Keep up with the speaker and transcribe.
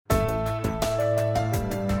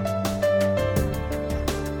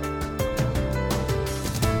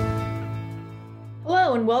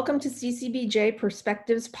and welcome to CCBJ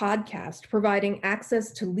Perspectives podcast, providing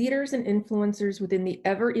access to leaders and influencers within the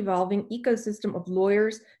ever-evolving ecosystem of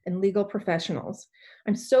lawyers and legal professionals.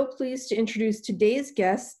 I'm so pleased to introduce today's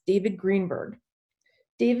guest, David Greenberg.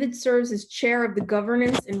 David serves as chair of the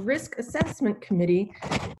Governance and Risk Assessment Committee.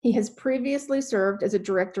 He has previously served as a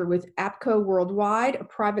director with APCO Worldwide, a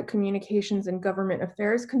private communications and government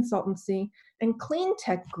affairs consultancy, and Clean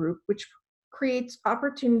Tech Group, which creates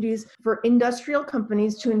opportunities for industrial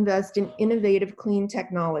companies to invest in innovative clean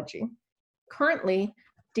technology. Currently,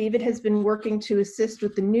 David has been working to assist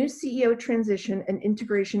with the new CEO transition and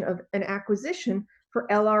integration of an acquisition for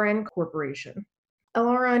LRN Corporation.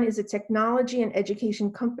 LRN is a technology and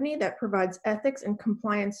education company that provides ethics and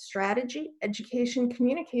compliance strategy, education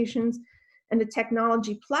communications, and a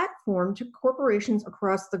technology platform to corporations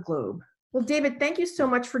across the globe. Well, David, thank you so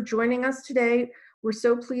much for joining us today. We're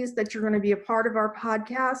so pleased that you're going to be a part of our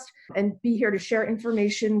podcast and be here to share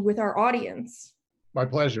information with our audience. My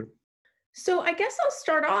pleasure. So I guess I'll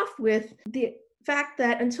start off with the fact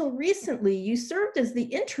that until recently, you served as the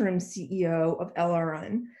interim CEO of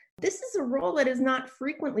LRN. This is a role that is not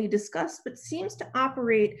frequently discussed, but seems to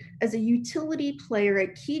operate as a utility player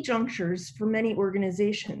at key junctures for many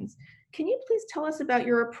organizations. Can you please tell us about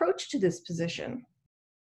your approach to this position?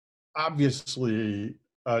 Obviously,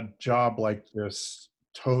 a job like this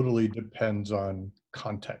totally depends on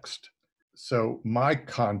context. So my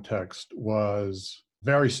context was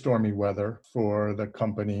very stormy weather for the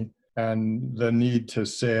company and the need to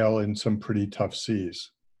sail in some pretty tough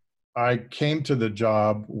seas. I came to the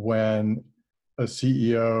job when a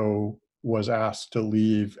CEO was asked to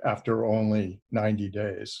leave after only 90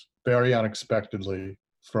 days, very unexpectedly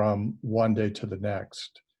from one day to the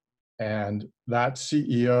next. And that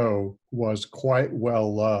CEO was quite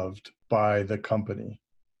well loved by the company.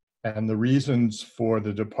 And the reasons for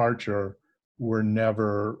the departure were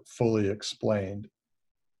never fully explained.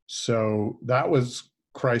 So that was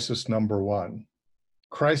crisis number one.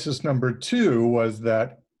 Crisis number two was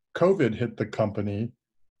that COVID hit the company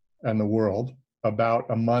and the world about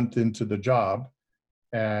a month into the job,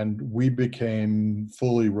 and we became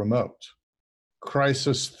fully remote.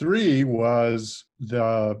 Crisis three was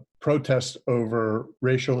the protest over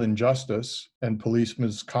racial injustice and police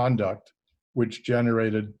misconduct, which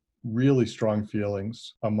generated really strong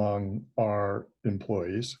feelings among our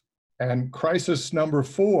employees. And crisis number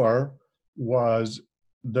four was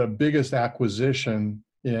the biggest acquisition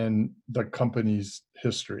in the company's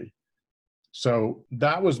history. So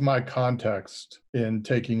that was my context in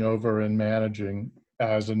taking over and managing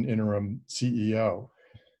as an interim CEO.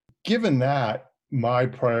 Given that, my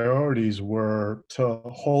priorities were to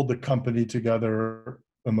hold the company together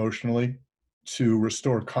emotionally, to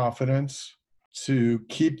restore confidence, to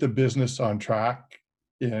keep the business on track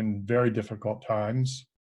in very difficult times.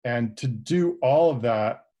 And to do all of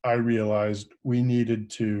that, I realized we needed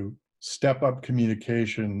to step up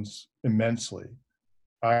communications immensely.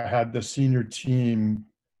 I had the senior team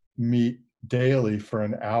meet daily for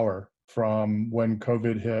an hour from when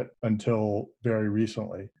COVID hit until very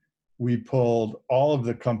recently. We pulled all of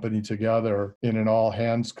the company together in an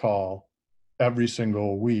all-hands call every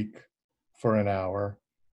single week for an hour.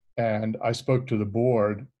 And I spoke to the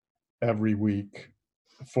board every week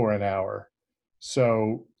for an hour.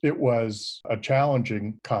 So it was a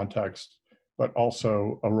challenging context, but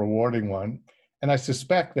also a rewarding one. And I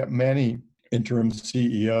suspect that many interim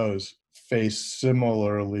CEOs face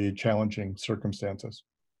similarly challenging circumstances.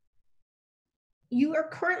 You are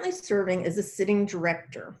currently serving as a sitting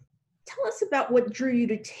director. Tell us about what drew you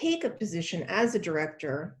to take a position as a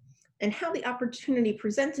director and how the opportunity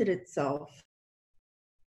presented itself.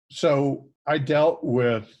 So I dealt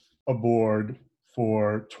with a board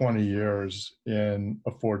for 20 years in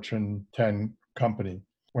a Fortune 10 company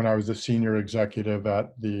when I was a senior executive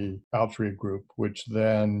at the Altria Group, which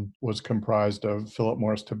then was comprised of Philip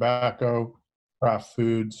Morris Tobacco, Kraft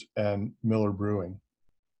Foods, and Miller Brewing.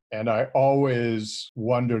 And I always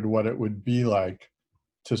wondered what it would be like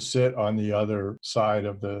to sit on the other side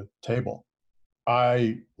of the table.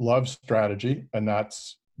 I love strategy, and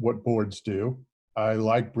that's what boards do. I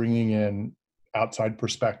like bringing in outside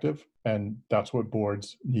perspective, and that's what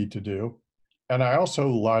boards need to do. And I also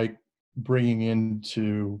like bringing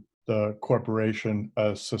into the corporation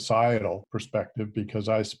a societal perspective because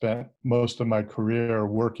I spent most of my career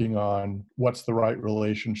working on what's the right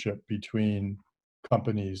relationship between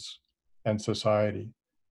companies and society.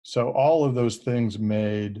 So all of those things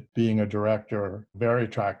made being a director very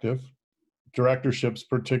attractive. Directorships,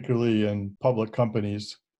 particularly in public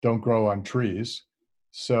companies, don't grow on trees.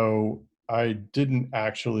 So I didn't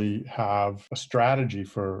actually have a strategy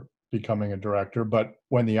for becoming a director, but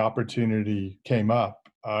when the opportunity came up,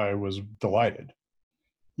 I was delighted.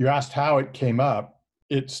 You asked how it came up.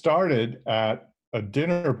 It started at a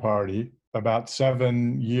dinner party about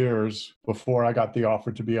 7 years before I got the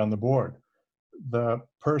offer to be on the board. The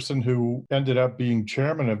person who ended up being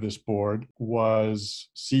chairman of this board was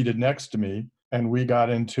seated next to me, and we got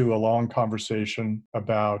into a long conversation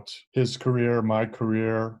about his career, my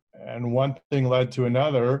career, and one thing led to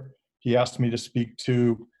another. He asked me to speak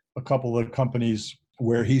to a couple of companies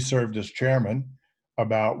where he served as chairman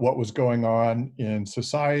about what was going on in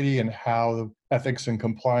society and how ethics and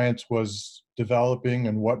compliance was developing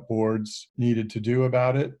and what boards needed to do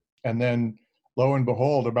about it. And then lo and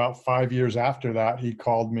behold, about 5 years after that, he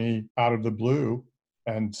called me out of the blue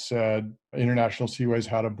and said, International Seaways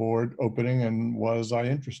had a board opening and was I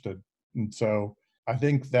interested? And so I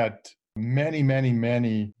think that many, many,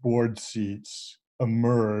 many board seats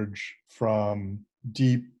emerge from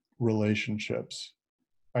deep relationships.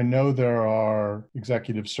 I know there are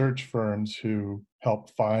executive search firms who help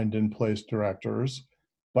find and place directors,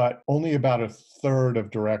 but only about a third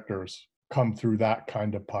of directors come through that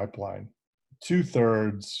kind of pipeline.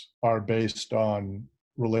 2/3 are based on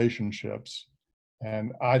relationships.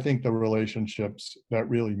 And I think the relationships that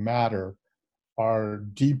really matter are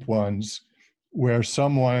deep ones where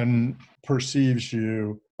someone perceives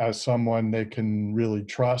you as someone they can really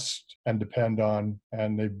trust and depend on,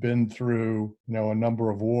 and they've been through, a number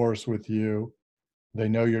of wars with you. They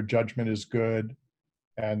know your judgment is good,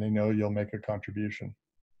 and they know you'll make a contribution.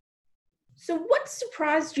 So, what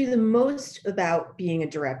surprised you the most about being a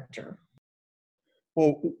director?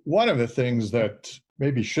 Well, one of the things that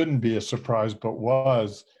maybe shouldn't be a surprise, but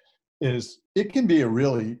is it can be a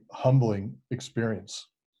really humbling experience.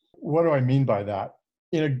 What do I mean by that?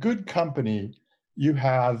 In a good company, you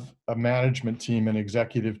have a management team, an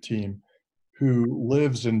executive team who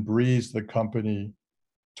lives and breathes the company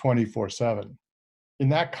 24/7. In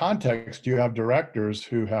that context, you have directors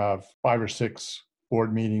who have 5 or 6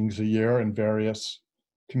 board meetings a year and various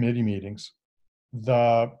committee meetings.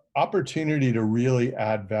 The opportunity to really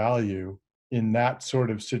add value in that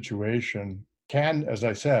sort of situation can, as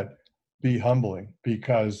I said, be humbling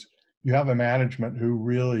because you have a management who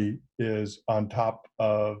really is on top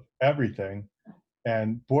of everything.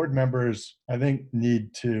 And board members, I think,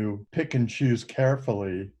 need to pick and choose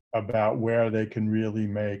carefully about where they can really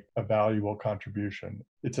make a valuable contribution.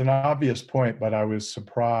 It's an obvious point, but I was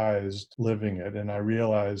surprised living it. And I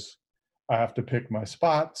realized I have to pick my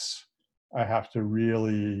spots. I have to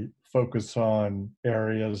really focus on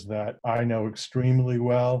areas that I know extremely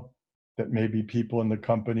well, that maybe people in the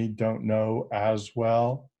company don't know as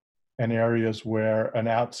well, and areas where an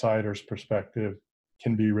outsider's perspective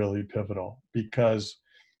can be really pivotal. Because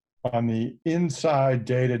on the inside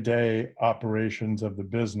day-to-day operations of the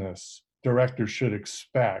business, directors should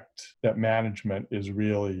expect that management is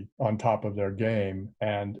really on top of their game.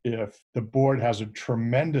 And if the board has a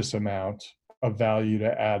tremendous amount of value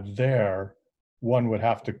to add there, one would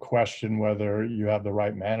have to question whether you have the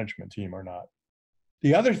right management team or not.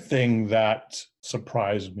 The other thing that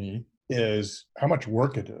surprised me is how much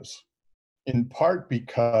work it is, in part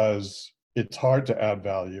because it's hard to add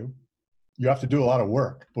value. You have to do a lot of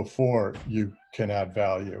work before you can add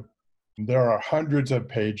value. There are hundreds of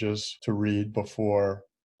pages to read before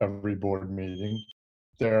every board meeting.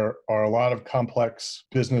 There are a lot of complex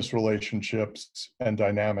business relationships and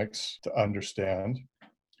dynamics to understand.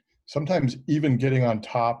 Sometimes even getting on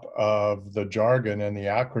top of the jargon and the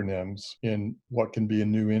acronyms in what can be a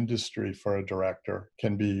new industry for a director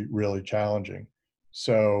can be really challenging.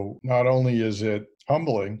 So not only is it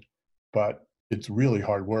humbling, but it's really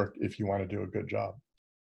hard work if you want to do a good job.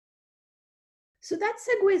 So that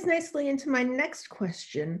segues nicely into my next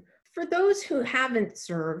question. For those who haven't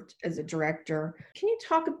served as a director, can you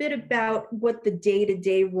talk a bit about what the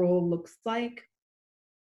day-to-day role looks like?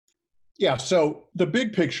 Yeah, so the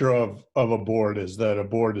big picture of a board is that a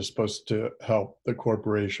board is supposed to help the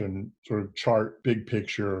corporation sort of chart big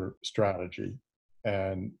picture strategy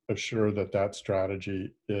and assure that that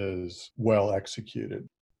strategy is well executed.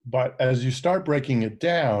 But as you start breaking it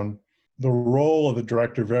down, the role of the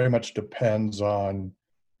director very much depends on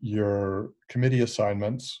your committee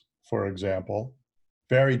assignments, for example.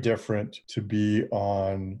 Very different to be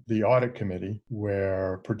on the audit committee,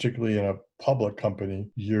 where, particularly in a public company,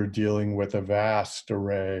 you're dealing with a vast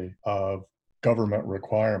array of government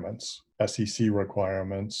requirements, SEC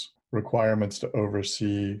requirements, requirements to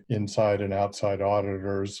oversee inside and outside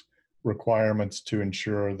auditors, requirements to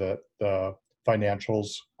ensure that the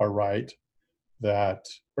financials are right, that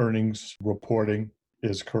earnings reporting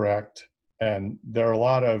is correct. And there are a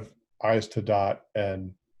lot of I's to dot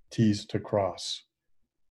and T's to cross.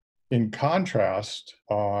 In contrast,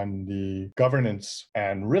 on the Governance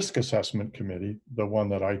and Risk Assessment Committee, the one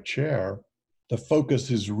that I chair, the focus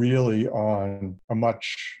is really on a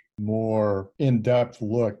much more in-depth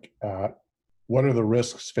look at what are the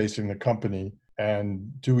risks facing the company,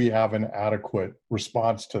 and do we have an adequate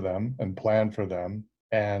response to them and plan for them?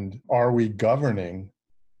 And are we governing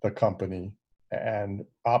the company and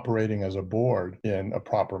operating as a board in a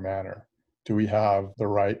proper manner? Do we have the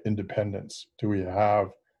right independence? Do we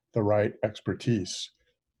have the right expertise?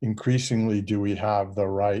 Increasingly, do we have the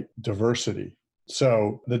right diversity?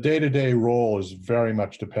 So the day-to-day role is very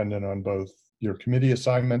much dependent on both your committee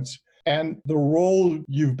assignments and the role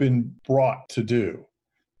you've been brought to do.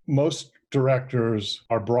 Most directors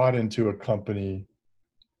are brought into a company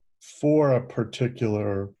for a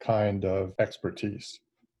particular kind of expertise.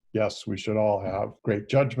 Yes, we should all have great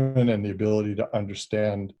judgment and the ability to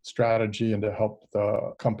understand strategy and to help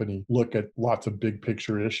the company look at lots of big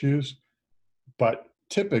picture issues. But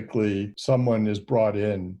typically, someone is brought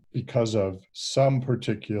in because of some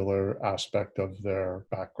particular aspect of their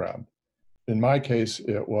background. In my case,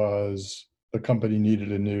 it was the company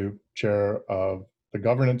needed a new chair of the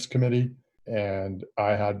governance committee, and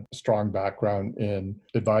I had a strong background in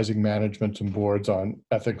advising management and boards on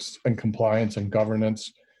ethics and compliance and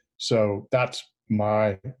governance. So that's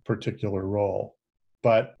my particular role.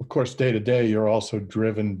 But of course, day to day, you're also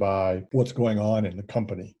driven by what's going on in the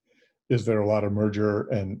company. Is there a lot of merger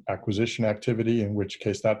and acquisition activity, in which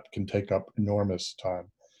case that can take up enormous time?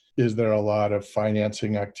 Is there a lot of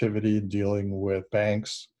financing activity dealing with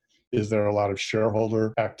banks? Is there a lot of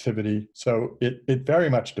shareholder activity? So it very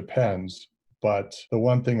much depends. But the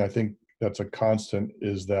one thing I think that's a constant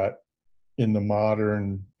is that in the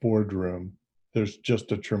modern boardroom, there's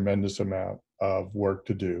just a tremendous amount of work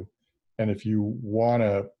to do. And if you want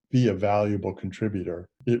to be a valuable contributor,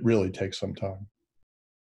 it really takes some time.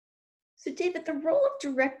 So, David, the role of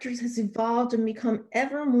directors has evolved and become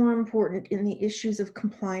ever more important in the issues of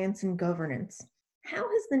compliance and governance. How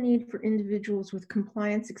has the need for individuals with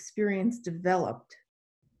compliance experience developed?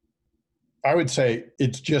 I would say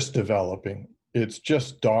it's just developing. It's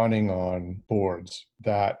just dawning on boards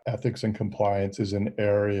that ethics and compliance is an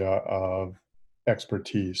area of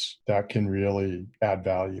expertise that can really add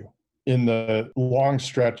value. In the long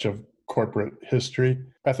stretch of corporate history,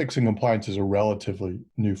 ethics and compliance is a relatively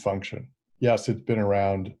new function. Yes, it's been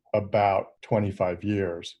around about 25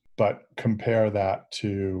 years, but compare that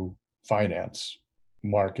to finance,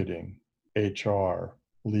 marketing, HR,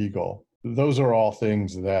 legal. Those are all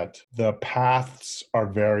things that the paths are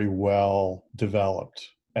very well developed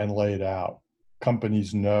and laid out.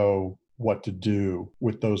 Companies know what to do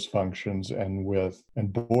with those functions and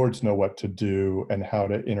boards know what to do and how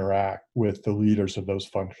to interact with the leaders of those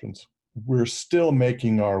functions. We're still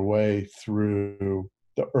making our way through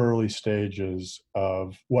the early stages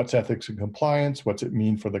of what's ethics and compliance, what's it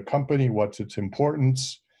mean for the company, what's its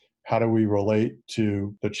importance, how do we relate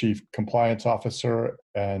to the chief compliance officer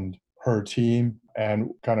and her team, and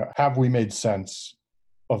kind of have we made sense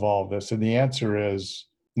of all of this? And the answer is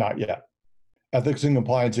not yet. Ethics and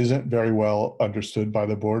compliance isn't very well understood by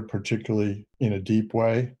the board, particularly in a deep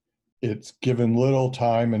way. It's given little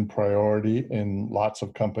time and priority in lots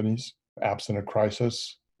of companies, absent a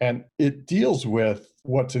crisis. And it deals with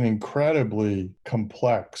what's an incredibly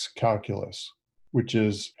complex calculus, which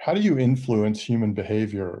is how do you influence human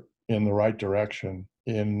behavior in the right direction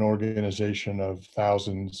in an organization of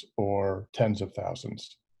thousands or tens of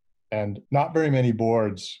thousands? And not very many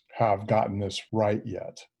boards have gotten this right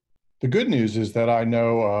yet. The good news is that I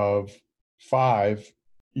know of 5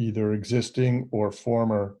 either existing or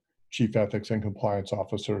former chief ethics and compliance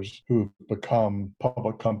officers who've become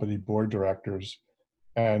public company board directors.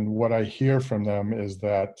 And what I hear from them is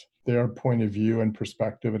that their point of view and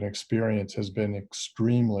perspective and experience has been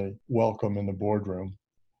extremely welcome in the boardroom.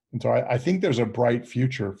 And so I think there's a bright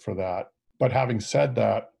future for that. But having said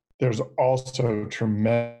that, there's also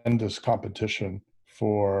tremendous competition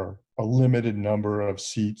for a limited number of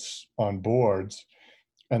seats on boards.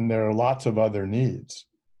 And there are lots of other needs.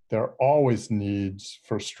 There are always needs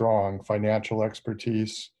for strong financial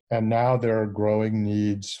expertise. And now there are growing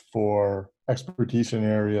needs for expertise in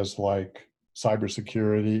areas like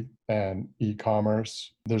cybersecurity and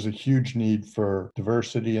e-commerce. There's a huge need for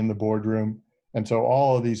diversity in the boardroom. And so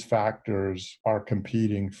all of these factors are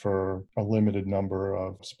competing for a limited number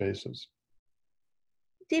of spaces.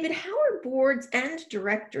 David, how are boards and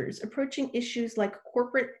directors approaching issues like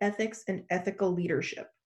corporate ethics and ethical leadership?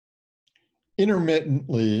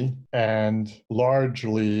 Intermittently and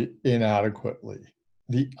largely inadequately.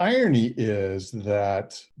 The irony is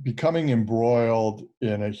that becoming embroiled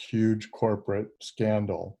in a huge corporate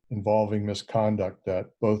scandal involving misconduct that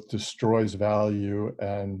both destroys value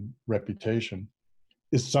and reputation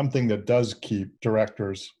is something that does keep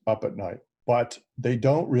directors up at night, but they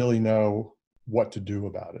don't really know what to do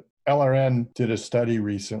about it. LRN did a study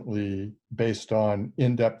recently based on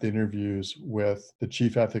in-depth interviews with the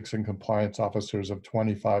chief ethics and compliance officers of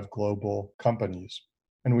 25 global companies.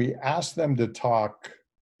 And we asked them to talk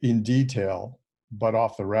in detail, but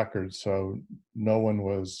off the record, so no one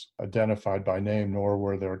was identified by name, nor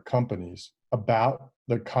were their companies, about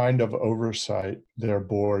the kind of oversight their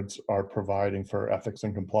boards are providing for ethics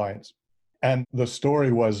and compliance. And the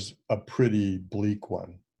story was a pretty bleak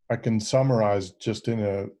one. I can summarize just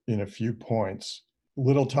in a few points.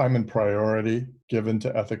 Little time and priority given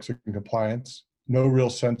to ethics and compliance, no real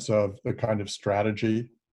sense of the kind of strategy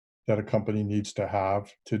that a company needs to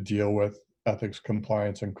have to deal with ethics,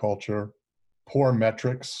 compliance, and culture, poor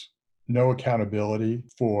metrics, no accountability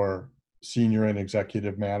for senior and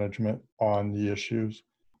executive management on the issues,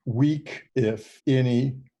 weak, if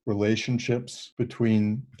any, relationships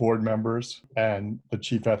between board members and the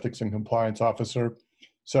chief ethics and compliance officer.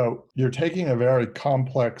 So you're taking a very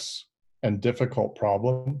complex and difficult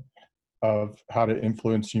problem of how to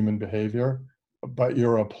influence human behavior, but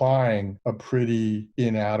you're applying a pretty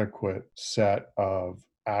inadequate set of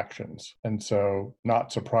actions. And so,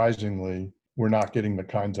 not surprisingly, we're not getting the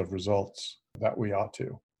kinds of results that we ought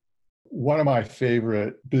to. One of my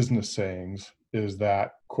favorite business sayings is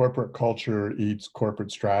that corporate culture eats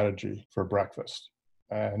corporate strategy for breakfast.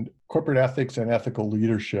 And corporate ethics and ethical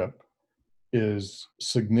leadership is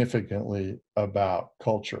significantly about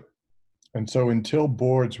culture. And so until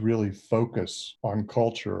boards really focus on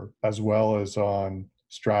culture as well as on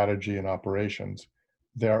strategy and operations,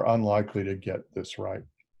 they're unlikely to get this right.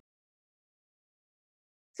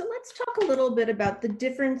 So let's talk a little bit about the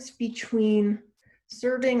difference between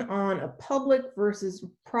serving on a public versus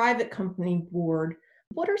private company board.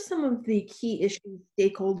 What are some of the key issues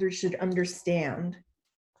stakeholders should understand?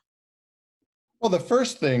 Well, the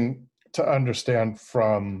first thing to understand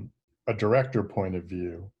from a director point of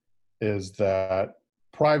view is that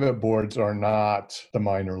private boards are not the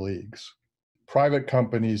minor leagues. Private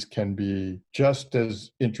companies can be just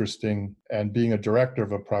as interesting, and being a director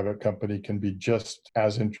of a private company can be just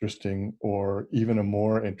as interesting or even a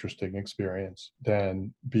more interesting experience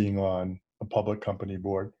than being on a public company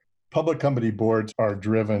board. Public company boards are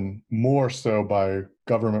driven more so by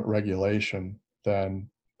government regulation than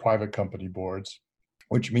private company boards,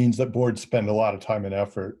 which means that boards spend a lot of time and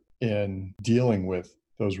effort in dealing with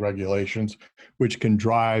those regulations, which can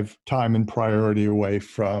drive time and priority away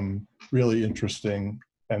from really interesting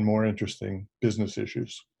and more interesting business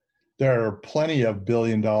issues. There are plenty of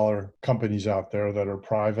billion-dollar companies out there that are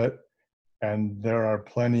private, and there are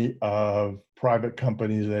plenty of private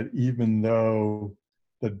companies that, even though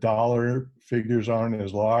the dollar figures aren't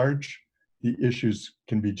as large, the issues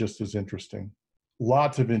can be just as interesting.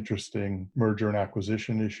 Lots of interesting merger and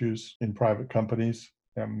acquisition issues in private companies.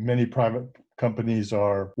 Many private companies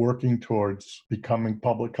are working towards becoming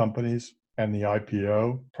public companies, and the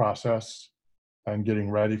IPO process and getting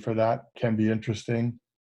ready for that can be interesting.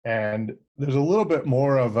 And there's a little bit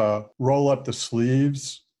more of a roll up the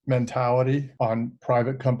sleeves mentality on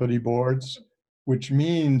private company boards, which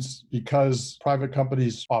means because private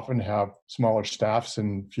companies often have smaller staffs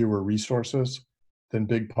and fewer resources than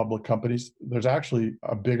big public companies, there's actually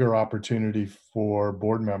a bigger opportunity for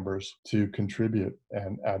board members to contribute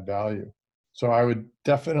and add value. So I would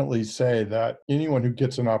definitely say that anyone who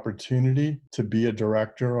gets an opportunity to be a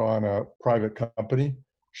director on a private company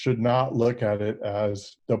should not look at it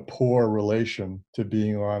as the poor relation to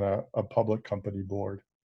being on a public company board.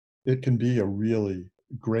 It can be a really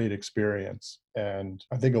great experience. And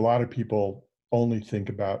I think a lot of people only think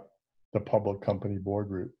about the public company board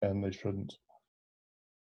route, and they shouldn't.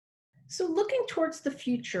 So looking towards the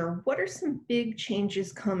future, what are some big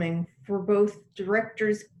changes coming for both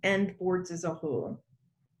directors and boards as a whole?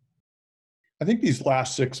 I think these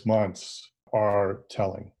last 6 months are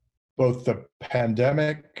telling. Both the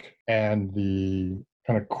pandemic and the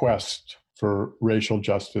kind of quest for racial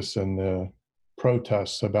justice and the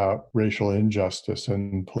protests about racial injustice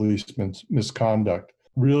and police misconduct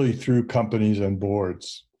really threw companies and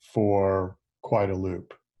boards for quite a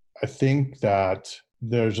loop. I think that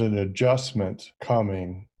there's an adjustment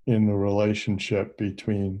coming in the relationship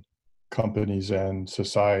between companies and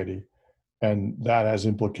society, and that has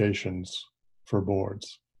implications for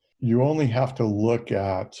boards. You only have to look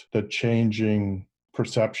at the changing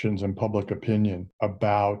perceptions and public opinion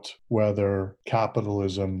about whether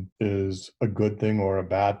capitalism is a good thing or a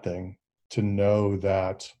bad thing, to know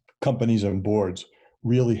that companies and boards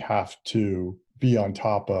really have to be on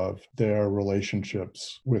top of their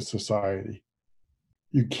relationships with society.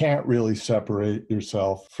 You can't really separate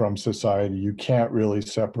yourself from society. You can't really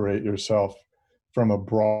separate yourself from a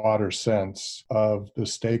broader sense of the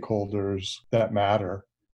stakeholders that matter.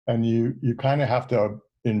 And you kind of have to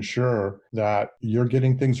ensure that you're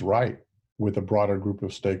getting things right with a broader group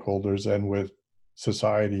of stakeholders and with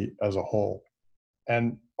society as a whole.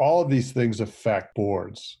 And all of these things affect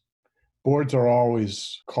boards. Boards are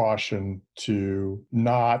always cautioned to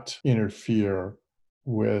not interfere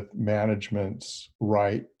with management's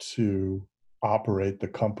right to operate the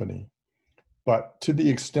company. But to the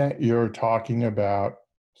extent you're talking about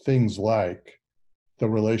things like the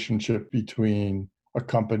relationship between a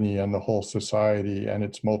company and the whole society and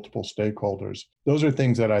its multiple stakeholders, those are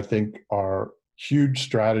things that I think are huge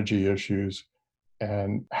strategy issues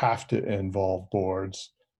and have to involve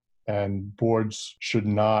boards. And boards should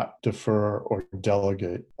not defer or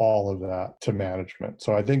delegate all of that to management.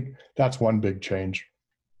 So I think that's one big change.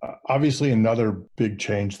 Obviously, another big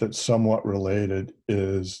change that's somewhat related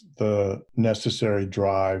is the necessary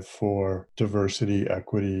drive for diversity,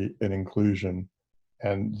 equity, and inclusion.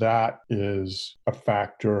 And that is a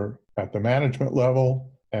factor at the management level,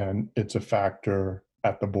 and it's a factor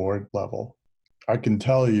at the board level. I can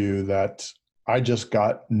tell you that I just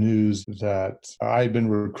got news that I'd been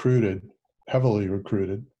recruited, heavily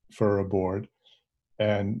recruited for a board,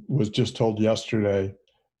 and was just told yesterday,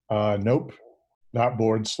 nope, that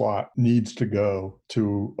board slot needs to go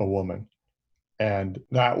to a woman. And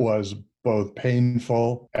that was both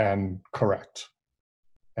painful and correct.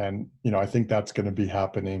 And, I think that's going to be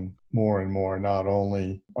happening more and more, not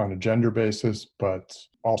only on a gender basis, but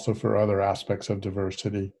also for other aspects of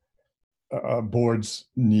diversity. Boards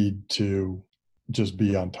need to just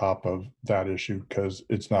be on top of that issue because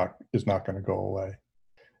it's not going to go away.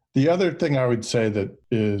 The other thing I would say that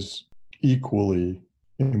is equally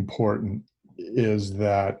important is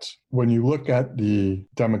that when you look at the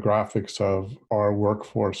demographics of our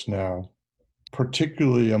workforce now,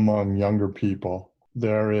 particularly among younger people,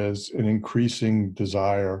 there is an increasing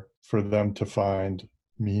desire for them to find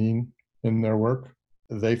meaning in their work.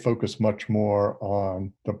 They focus much more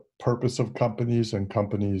on the purpose of companies and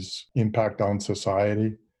companies' impact on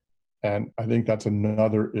society. And I think that's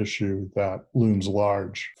another issue that looms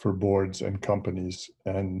large for boards and companies,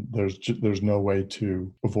 and there's no way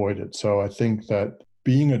to avoid it. So I think that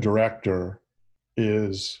being a director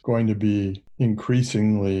is going to be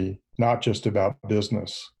increasingly not just about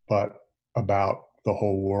business, but about the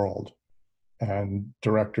whole world. And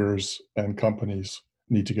directors and companies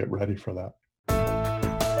need to get ready for that.